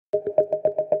Hey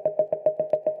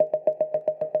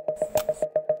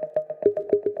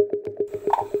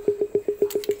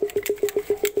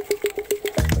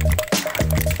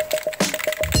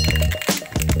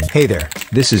there,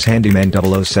 this is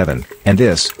HanDIYman 007, and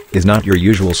this is not your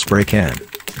usual spray can.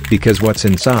 Because what's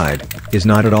inside is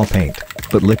not at all paint,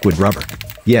 but liquid rubber.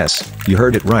 Yes, you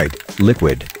heard it right,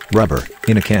 liquid rubber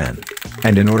in a can.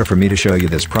 And in order for me to show you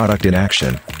this product in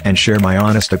action, and share my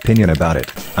honest opinion about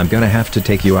it, I'm gonna have to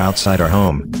take you outside our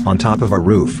home, on top of our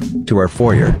roof, to our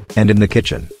foyer, and in the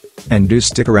kitchen. And do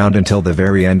stick around until the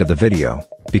very end of the video,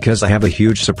 because I have a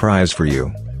huge surprise for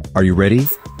you. Are you ready?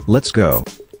 Let's go.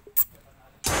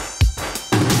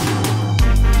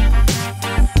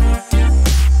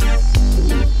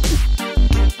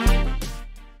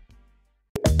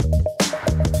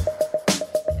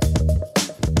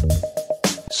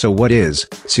 So what is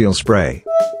SealSpray?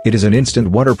 It is an instant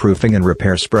waterproofing and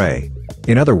repair spray.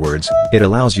 In other words, it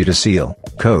allows you to seal,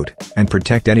 coat, and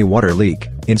protect any water leak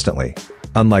instantly.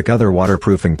 Unlike other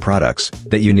waterproofing products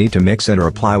that you need to mix in or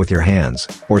apply with your hands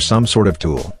or some sort of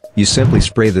tool, you simply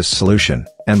spray this solution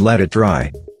and let it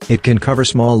dry. It can cover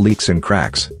small leaks and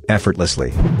cracks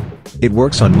effortlessly. It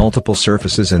works on multiple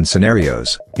surfaces and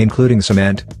scenarios, including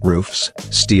cement, roofs,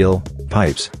 steel,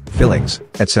 pipes, fillings,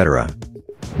 etc.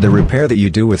 The repair that you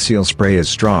do with SealSpray is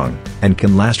strong, and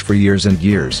can last for years and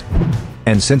years.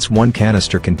 And since one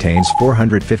canister contains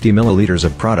 450 milliliters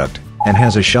of product, and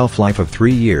has a shelf life of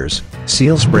 3 years,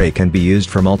 SealSpray can be used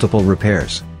for multiple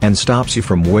repairs, and stops you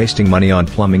from wasting money on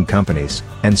plumbing companies,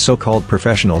 and so-called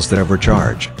professionals that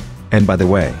overcharge. And by the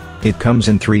way, it comes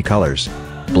in 3 colors: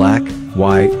 black,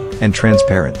 white, and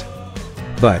transparent.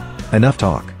 But, enough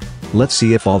talk. Let's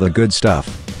see if all the good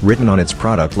stuff written on its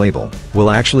product label will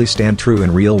actually stand true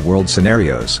in real-world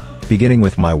scenarios, beginning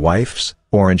with my wife's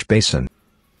orange basin.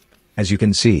 As you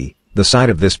can see, the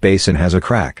side of this basin has a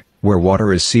crack, where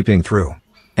water is seeping through.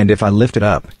 And if I lift it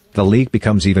up, the leak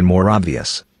becomes even more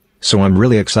obvious. So I'm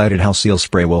really excited how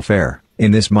SealSpray will fare in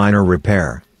this minor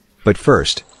repair. But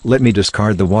first, let me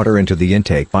discard the water into the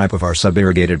intake pipe of our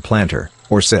sub-irrigated planter,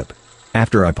 or SIP.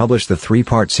 After I published the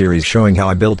 3-part series showing how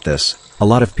I built this, a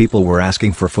lot of people were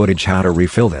asking for footage how to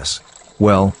refill this.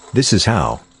 Well, this is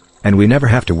how. And we never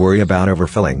have to worry about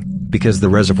overfilling, because the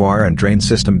reservoir and drain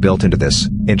system built into this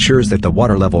ensures that the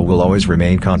water level will always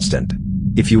remain constant.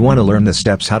 If you want to learn the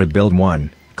steps how to build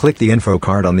one, click the info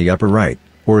card on the upper right,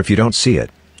 or if you don't see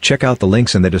it, check out the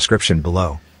links in the description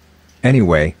below.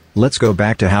 Anyway, let's go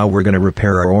back to how we're gonna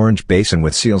repair our orange basin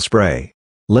with SealSpray.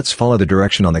 Let's follow the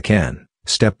direction on the can,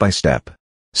 step by step.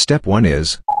 Step 1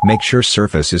 is, make sure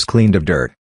surface is cleaned of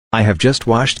dirt. I have just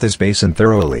washed this basin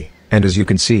thoroughly, and as you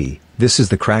can see, this is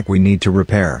the crack we need to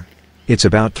repair. It's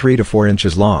about 3 to 4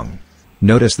 inches long.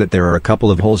 Notice that there are a couple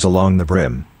of holes along the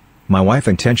brim. My wife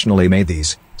intentionally made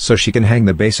these, so she can hang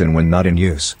the basin when not in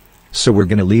use. So we're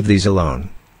gonna leave these alone.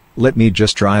 Let me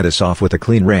just dry this off with a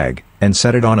clean rag, and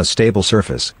set it on a stable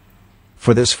surface.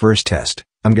 For this first test,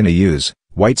 I'm gonna use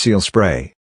white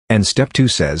SealSpray. And step 2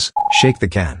 says, shake the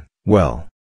can, well,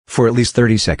 for at least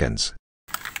 30 seconds.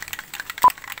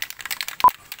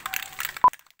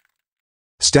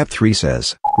 Step 3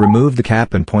 says, remove the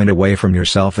cap and point away from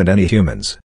yourself and any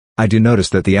humans. I do notice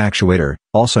that the actuator,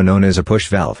 also known as a push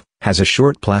valve, has a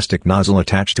short plastic nozzle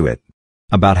attached to it.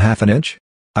 About ½ inch?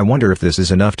 I wonder if this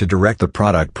is enough to direct the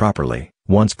product properly,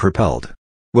 once propelled.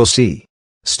 We'll see.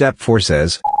 Step 4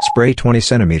 says, spray 20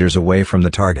 centimeters away from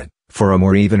the target, for a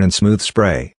more even and smooth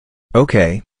spray.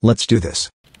 Okay, let's do this.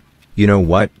 You know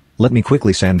what? Let me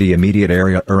quickly sand the immediate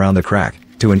area around the crack,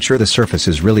 to ensure the surface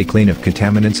is really clean of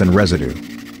contaminants and residue.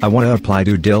 I want to apply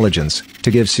due diligence,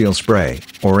 to give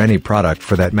SealSpray, or any product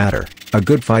for that matter, a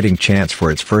good fighting chance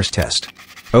for its first test.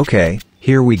 Okay,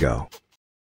 here we go.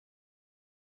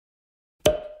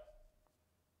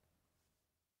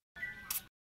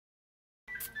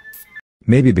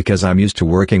 Maybe because I'm used to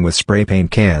working with spray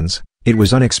paint cans, it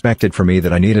was unexpected for me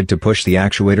that I needed to push the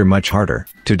actuator much harder,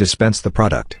 to dispense the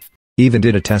product. Even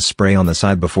did a test spray on the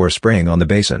side before spraying on the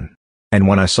basin. And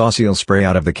when I saw SealSpray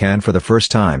out of the can for the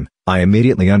first time, I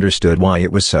immediately understood why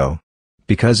it was so.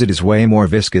 Because it is way more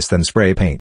viscous than spray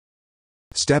paint.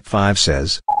 Step 5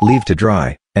 says, leave to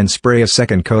dry, and spray a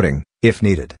second coating, if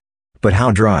needed. But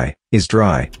how dry is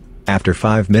dry? After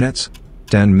 5 minutes?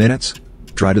 10 minutes?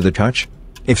 Dry to the touch?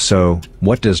 If so,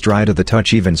 what does dry to the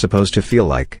touch even supposed to feel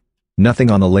like?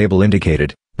 Nothing on the label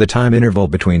indicated the time interval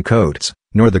between coats,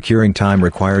 nor the curing time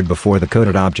required before the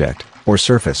coated object, or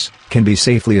surface, can be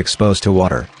safely exposed to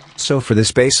water. So for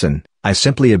this basin, I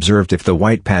simply observed if the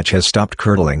white patch has stopped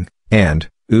curdling, and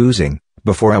oozing,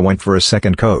 before I went for a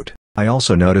second coat. I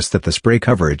also noticed that the spray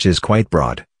coverage is quite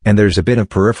broad, and there's a bit of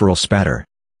peripheral spatter.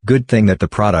 Good thing that the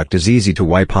product is easy to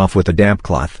wipe off with a damp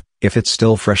cloth, if it's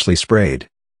still freshly sprayed.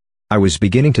 I was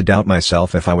beginning to doubt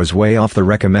myself if I was way off the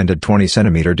recommended 20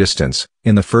 centimeter distance,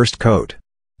 in the first coat.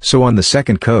 So on the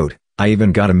second coat, I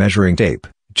even got a measuring tape,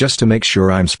 just to make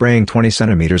sure I'm spraying 20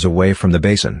 centimeters away from the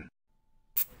basin.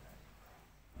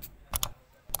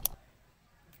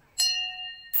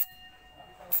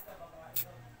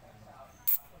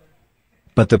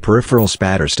 But the peripheral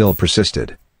spatter still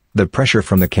persisted. The pressure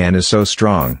from the can is so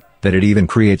strong, that it even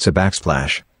creates a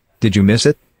backsplash. Did you miss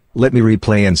it? Let me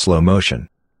replay in slow motion.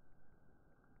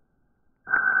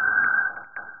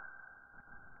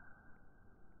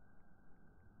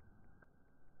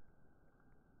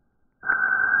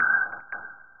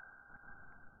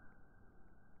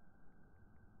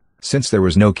 Since there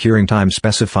was no curing time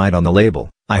specified on the label,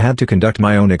 I had to conduct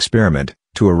my own experiment,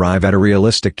 to arrive at a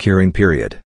realistic curing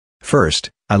period. First,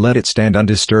 I let it stand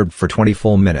undisturbed for 20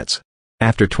 full minutes.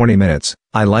 After 20 minutes,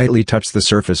 I lightly touched the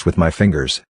surface with my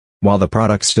fingers. While the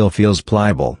product still feels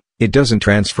pliable, it doesn't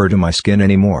transfer to my skin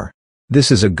anymore.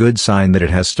 This is a good sign that it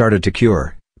has started to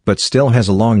cure, but still has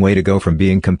a long way to go from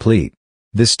being complete.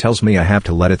 This tells me I have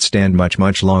to let it stand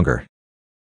much longer.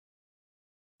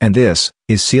 And this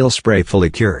is SealSpray fully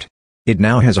cured. It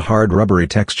now has a hard rubbery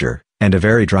texture, and a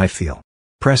very dry feel.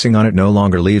 Pressing on it no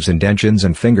longer leaves indentions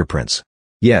and fingerprints.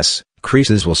 Yes,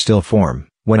 creases will still form,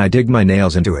 when I dig my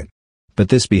nails into it. But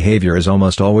this behavior is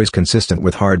almost always consistent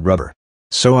with hard rubber.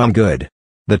 So I'm good.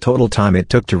 The total time it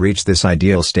took to reach this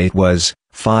ideal state was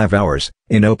 5 hours,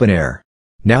 in open air.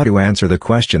 Now to answer the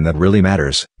question that really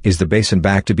matters, is the basin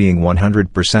back to being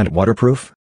 100%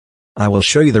 waterproof? I will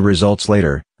show you the results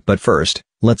later, but first,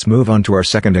 let's move on to our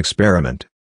second experiment.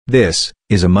 This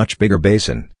is a much bigger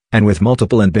basin, and with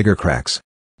multiple and bigger cracks.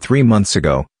 3 months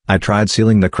ago, I tried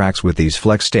sealing the cracks with these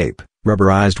flex tape,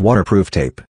 rubberized waterproof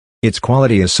tape. Its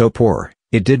quality is so poor,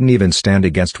 it didn't even stand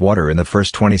against water in the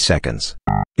first 20 seconds.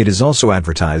 It is also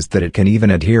advertised that it can even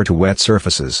adhere to wet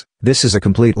surfaces. This is a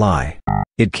complete lie.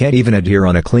 It can't even adhere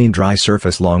on a clean dry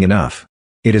surface long enough.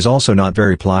 It is also not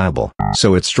very pliable,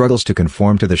 so it struggles to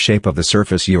conform to the shape of the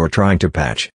surface you are trying to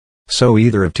patch. So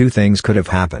either of two things could have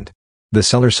happened. The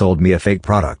seller sold me a fake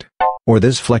product. Or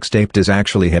this flex tape does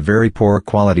actually have very poor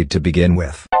quality to begin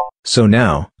with. So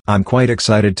now, I'm quite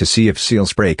excited to see if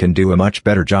SealSpray can do a much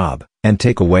better job, and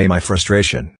take away my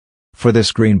frustration. For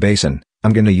this green basin,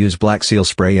 I'm gonna use black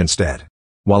SealSpray instead.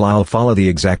 While I'll follow the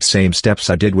exact same steps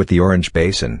I did with the orange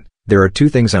basin, there are two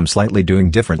things I'm slightly doing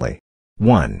differently.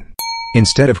 1.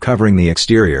 Instead of covering the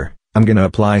exterior, I'm gonna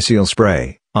apply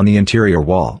SealSpray on the interior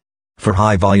wall. For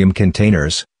high-volume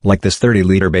containers, like this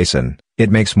 30-liter basin, it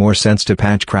makes more sense to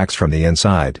patch cracks from the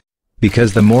inside.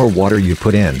 Because the more water you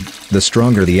put in, the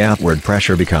stronger the outward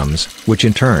pressure becomes, which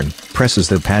in turn, presses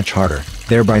the patch harder,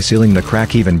 thereby sealing the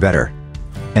crack even better.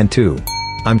 And 2.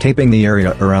 I'm taping the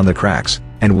area around the cracks,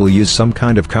 and will use some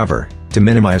kind of cover, to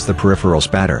minimize the peripheral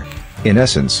spatter. In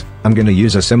essence, I'm gonna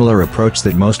use a similar approach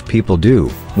that most people do,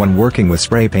 when working with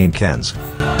spray paint cans.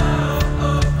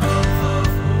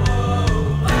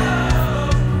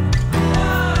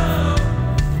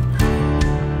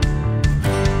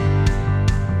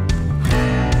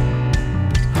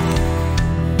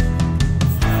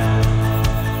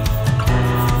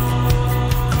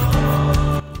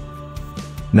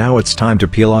 Now it's time to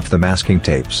peel off the masking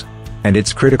tapes. And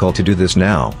it's critical to do this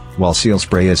now, while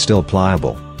SealSpray is still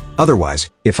pliable. Otherwise,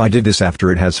 if I did this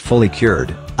after it has fully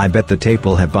cured, I bet the tape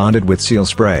will have bonded with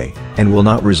SealSpray, and will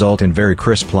not result in very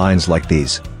crisp lines like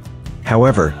these.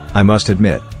 However, I must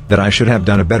admit, that I should have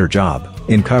done a better job,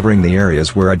 in covering the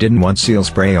areas where I didn't want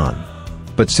SealSpray on.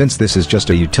 But since this is just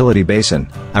a utility basin,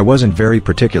 I wasn't very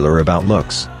particular about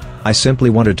looks. I simply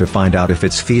wanted to find out if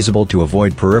it's feasible to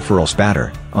avoid peripheral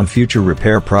spatter, on future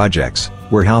repair projects,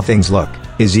 where how things look,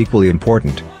 is equally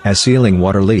important, as sealing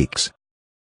water leaks.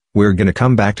 We're gonna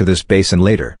come back to this basin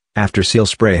later, after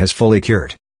SealSpray has fully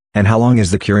cured. And how long is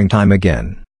the curing time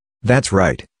again? That's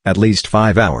right, at least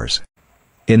 5 hours.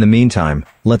 In the meantime,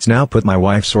 let's now put my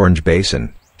wife's orange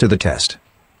basin, to the test.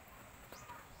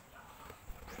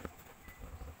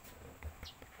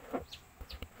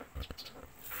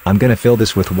 I'm gonna fill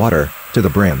this with water, to the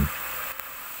brim.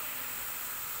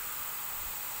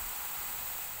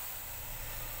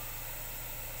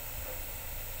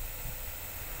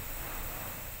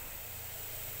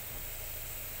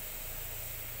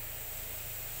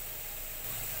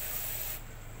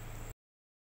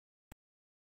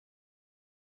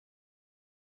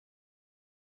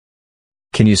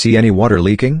 Can you see any water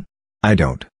leaking? I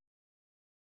don't.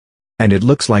 And it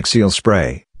looks like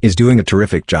SealSpray is doing a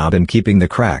terrific job in keeping the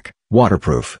crack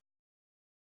waterproof.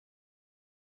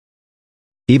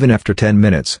 Even after 10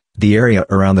 minutes, the area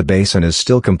around the basin is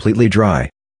still completely dry.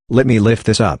 Let me lift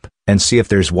this up, and see if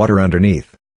there's water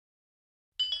underneath.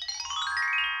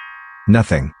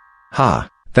 Nothing. Ha,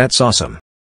 that's awesome.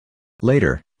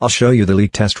 Later, I'll show you the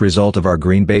leak test result of our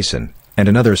green basin, and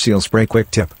another SealSpray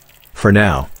quick tip. For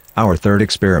now, our third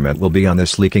experiment will be on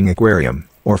this leaking aquarium,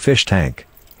 or fish tank.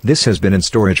 This has been in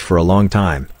storage for a long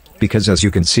time, because as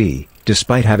you can see,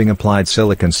 despite having applied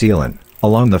silicone sealant,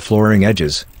 along the flooring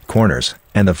edges, corners,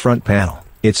 and the front panel,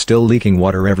 it's still leaking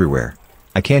water everywhere.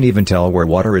 I can't even tell where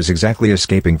water is exactly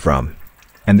escaping from.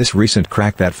 And this recent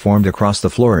crack that formed across the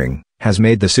flooring, has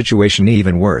made the situation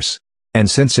even worse. And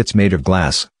since it's made of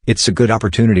glass, it's a good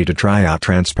opportunity to try out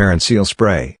transparent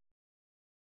SealSpray.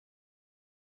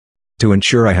 To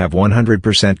ensure I have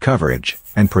 100% coverage,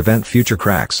 and prevent future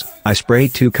cracks, I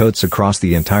sprayed 2 coats across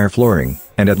the entire flooring,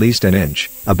 and at least an inch,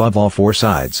 above all 4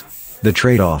 sides. The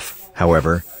trade-off,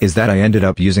 however, is that I ended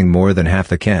up using more than half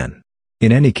the can.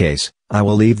 In any case, I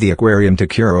will leave the aquarium to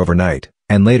cure overnight,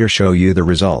 and later show you the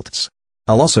results.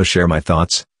 I'll also share my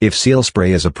thoughts, if SealSpray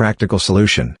is a practical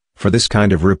solution, for this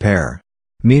kind of repair.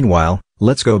 Meanwhile,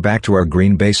 let's go back to our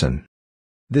green basin.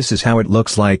 This is how it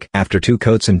looks like after 2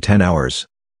 coats in 10 hours.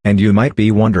 And you might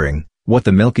be wondering, what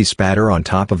the milky spatter on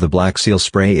top of the black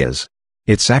SealSpray is.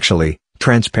 It's actually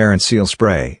transparent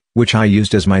SealSpray, which I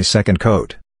used as my second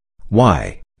coat.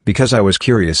 Why? Because I was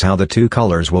curious how the 2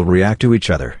 colors will react to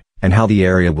each other, and how the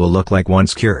area will look like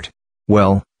once cured.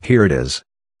 Well, here it is.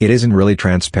 It isn't really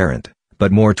transparent,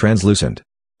 but more translucent.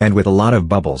 And with a lot of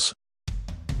bubbles.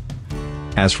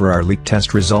 As for our leak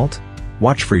test result,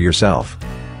 watch for yourself.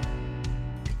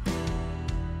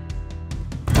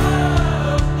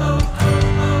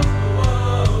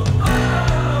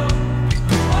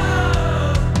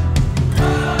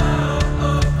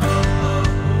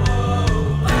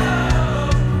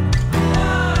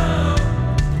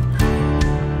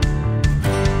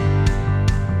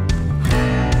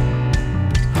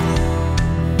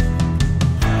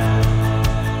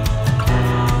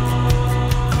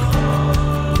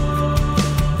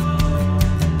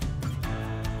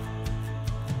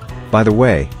 By the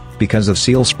way, because of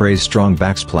SealSpray's strong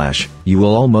backsplash, you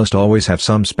will almost always have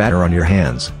some spatter on your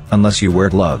hands, unless you wear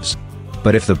gloves.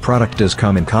 But if the product does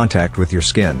come in contact with your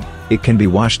skin, it can be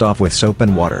washed off with soap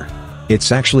and water.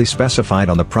 It's actually specified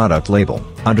on the product label,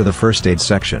 under the first aid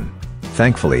section.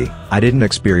 Thankfully, I didn't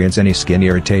experience any skin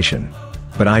irritation.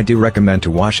 But I do recommend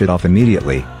to wash it off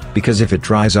immediately, because if it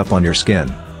dries up on your skin,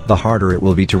 the harder it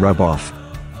will be to rub off.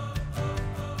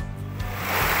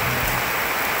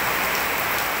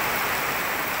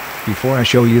 Before I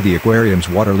show you the aquarium's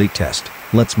water leak test,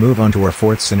 let's move on to our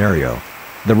fourth scenario.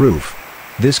 The roof.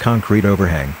 This concrete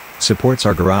overhang supports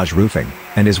our garage roofing,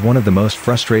 and is one of the most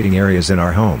frustrating areas in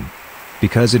our home.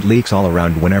 Because it leaks all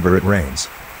around whenever it rains.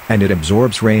 And it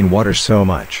absorbs rainwater so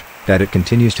much, that it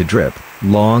continues to drip,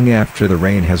 long after the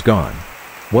rain has gone.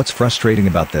 What's frustrating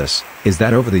about this, is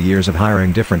that over the years of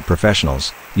hiring different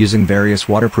professionals, using various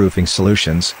waterproofing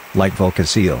solutions, like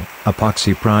Vulcaseal,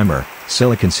 epoxy primer,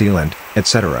 silicone sealant,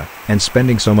 etc., and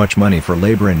spending so much money for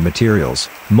labor and materials,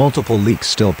 multiple leaks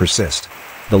still persist.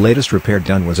 The latest repair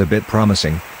done was a bit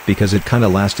promising, because it kinda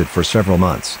lasted for several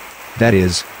months. That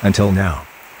is, until now.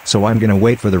 So I'm gonna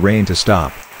wait for the rain to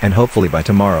stop, and hopefully by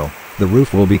tomorrow, the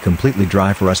roof will be completely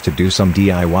dry for us to do some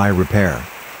DIY repair.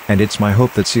 And it's my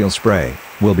hope that SealSpray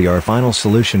will be our final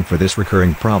solution for this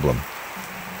recurring problem.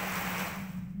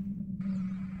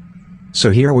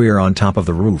 So here we are on top of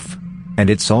the roof. And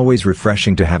it's always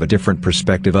refreshing to have a different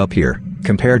perspective up here,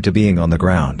 compared to being on the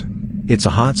ground. It's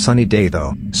a hot sunny day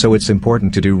though, so it's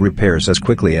important to do repairs as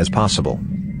quickly as possible.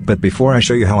 But before I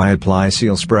show you how I apply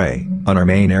SealSpray on our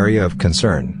main area of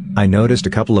concern, I noticed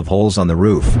a couple of holes on the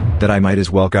roof that I might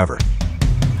as well cover.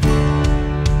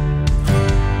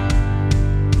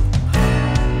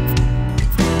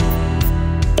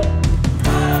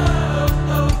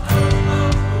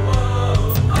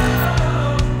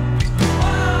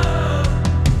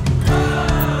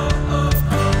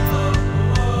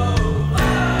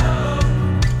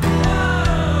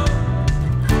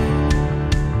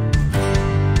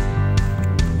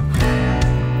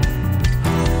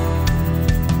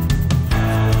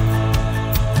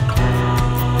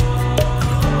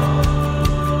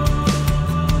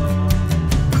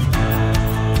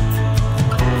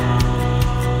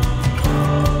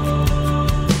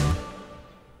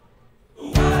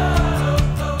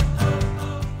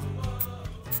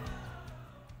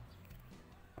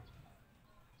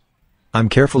 I'm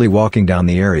carefully walking down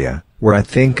the area, where I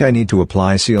think I need to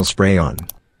apply SealSpray on.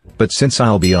 But since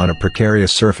I'll be on a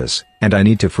precarious surface, and I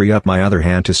need to free up my other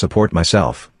hand to support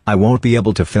myself, I won't be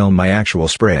able to film my actual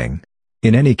spraying.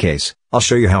 In any case, I'll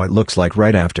show you how it looks like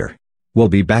right after. We'll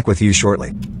be back with you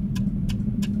shortly.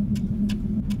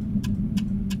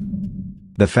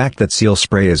 The fact that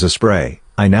SealSpray is a spray,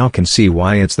 I now can see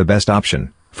why it's the best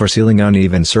option for sealing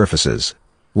uneven surfaces,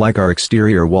 like our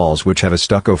exterior walls which have a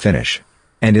stucco finish.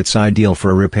 And it's ideal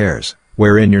for repairs,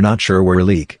 wherein you're not sure where a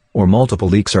leak, or multiple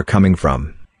leaks are coming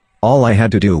from. All I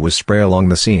had to do was spray along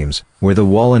the seams, where the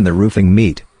wall and the roofing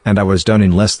meet, and I was done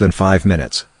in less than 5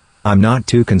 minutes. I'm not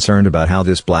too concerned about how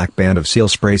this black band of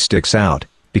SealSpray sticks out,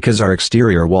 because our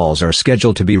exterior walls are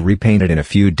scheduled to be repainted in a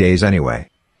few days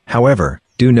anyway. However,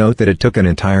 do note that it took an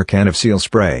entire can of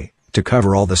SealSpray to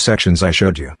cover all the sections I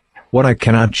showed you. What I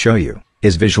cannot show you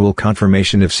is visual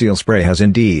confirmation if SealSpray has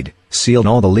indeed sealed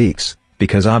all the leaks,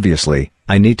 because obviously,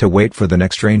 I need to wait for the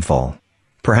next rainfall.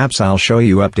 Perhaps I'll show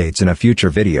you updates in a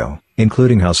future video,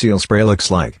 including how SealSpray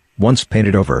looks like once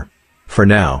painted over. For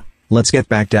now, let's get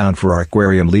back down for our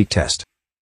aquarium leak test.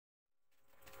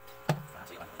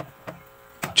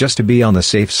 Just to be on the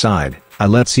safe side, I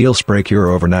let SealSpray cure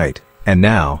overnight, and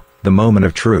now, the moment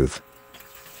of truth.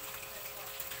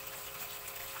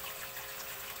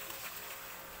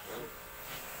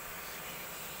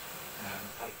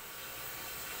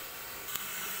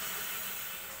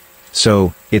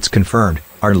 So, it's confirmed,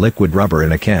 our liquid rubber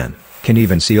in a can can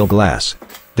even seal glass.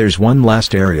 There's one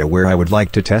last area where I would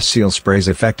like to test SealSpray's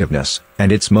effectiveness,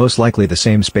 and it's most likely the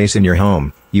same space in your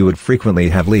home you would frequently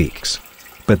have leaks.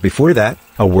 But before that,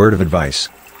 a word of advice.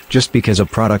 Just because a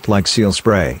product like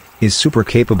SealSpray is super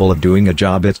capable of doing a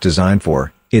job it's designed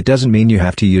for, it doesn't mean you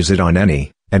have to use it on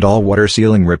any and all water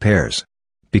sealing repairs.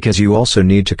 Because you also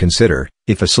need to consider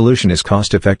if a solution is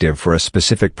cost-effective for a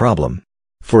specific problem.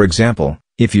 For example,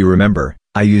 if you remember,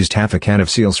 I used half a can of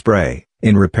SealSpray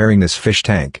in repairing this fish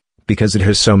tank, because it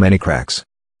has so many cracks.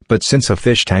 But since a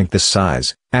fish tank this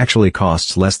size actually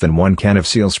costs less than 1 can of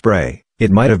SealSpray,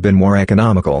 it might have been more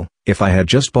economical if I had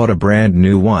just bought a brand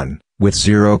new one with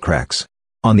 0 cracks.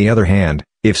 On the other hand,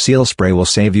 if SealSpray will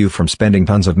save you from spending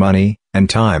tons of money and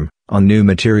time on new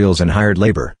materials and hired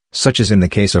labor, such as in the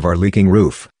case of our leaking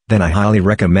roof, then I highly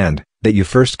recommend that you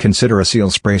first consider a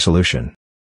SealSpray solution.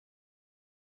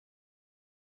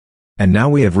 And now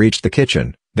we have reached the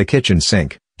kitchen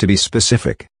sink, to be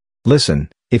specific. Listen,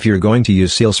 if you're going to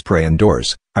use SealSpray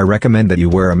indoors, I recommend that you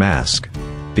wear a mask.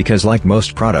 Because like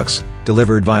most products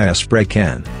delivered via a spray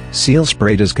can,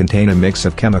 SealSpray does contain a mix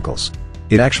of chemicals.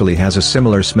 It actually has a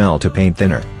similar smell to paint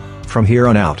thinner. From here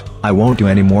on out, I won't do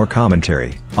any more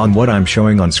commentary on what I'm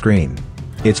showing on screen.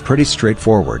 It's pretty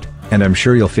straightforward, and I'm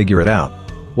sure you'll figure it out.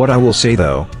 What I will say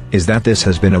though, is that this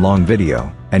has been a long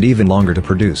video, and even longer to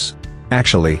produce.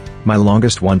 Actually, my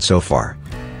longest one so far.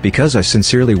 Because I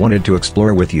sincerely wanted to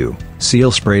explore with you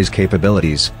SealSpray's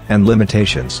capabilities and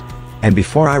limitations. And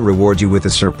before I reward you with a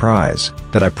surprise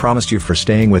that I promised you for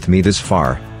staying with me this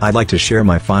far, I'd like to share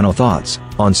my final thoughts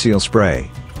on SealSpray.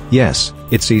 Yes,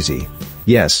 it's easy.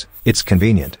 Yes, it's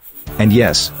convenient. And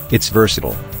yes, it's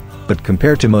versatile. But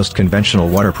compared to most conventional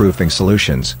waterproofing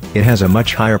solutions, it has a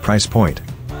much higher price point.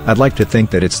 I'd like to think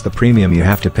that it's the premium you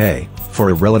have to pay for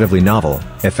a relatively novel,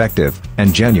 effective,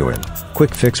 and genuine,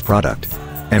 quick-fix product.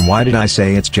 And why did I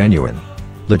say it's genuine?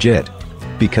 Legit.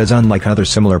 Because unlike other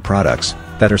similar products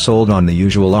that are sold on the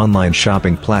usual online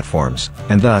shopping platforms,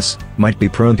 and thus might be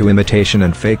prone to imitation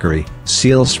and fakery,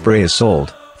 SealSpray is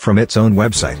sold from its own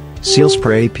website,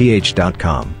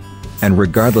 SealSprayPH.com. And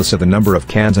regardless of the number of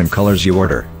cans and colors you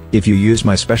order, if you use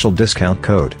my special discount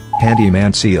code,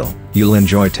 HanDIYman, you'll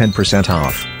enjoy 10%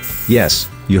 off. Yes,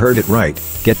 you heard it right,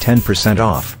 get 10%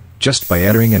 off, just by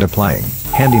entering and applying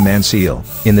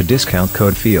HanDIYman in the discount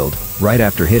code field, right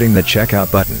after hitting the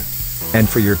checkout button. And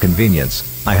for your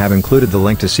convenience, I have included the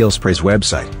link to SealSpray's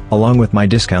website, along with my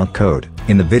discount code,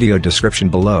 in the video description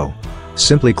below.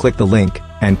 Simply click the link,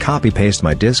 and copy-paste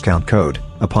my discount code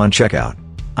upon checkout.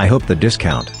 I hope the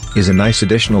discount is a nice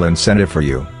additional incentive for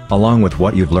you, along with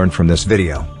what you've learned from this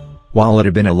video. While it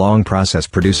had been a long process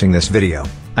producing this video,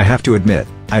 I have to admit,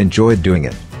 I enjoyed doing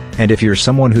it. And if you're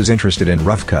someone who's interested in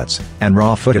rough cuts and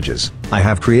raw footages, I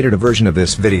have created a version of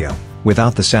this video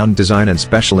without the sound design and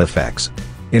special effects.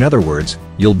 In other words,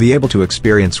 you'll be able to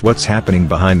experience what's happening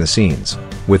behind the scenes,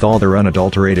 with all their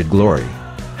unadulterated glory.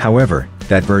 However,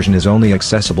 that version is only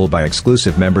accessible by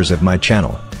exclusive members of my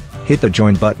channel. Hit the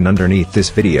join button underneath this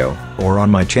video, or on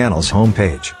my channel's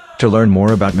homepage, to learn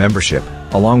more about membership,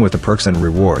 along with the perks and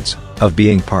rewards of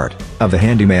being part of the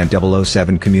HanDIYman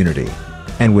 007 community.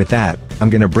 And with that, I'm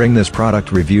gonna bring this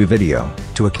product review video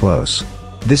to a close.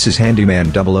 This is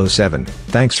HanDIYman 007,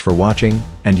 thanks for watching,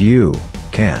 and you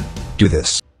can do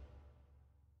this.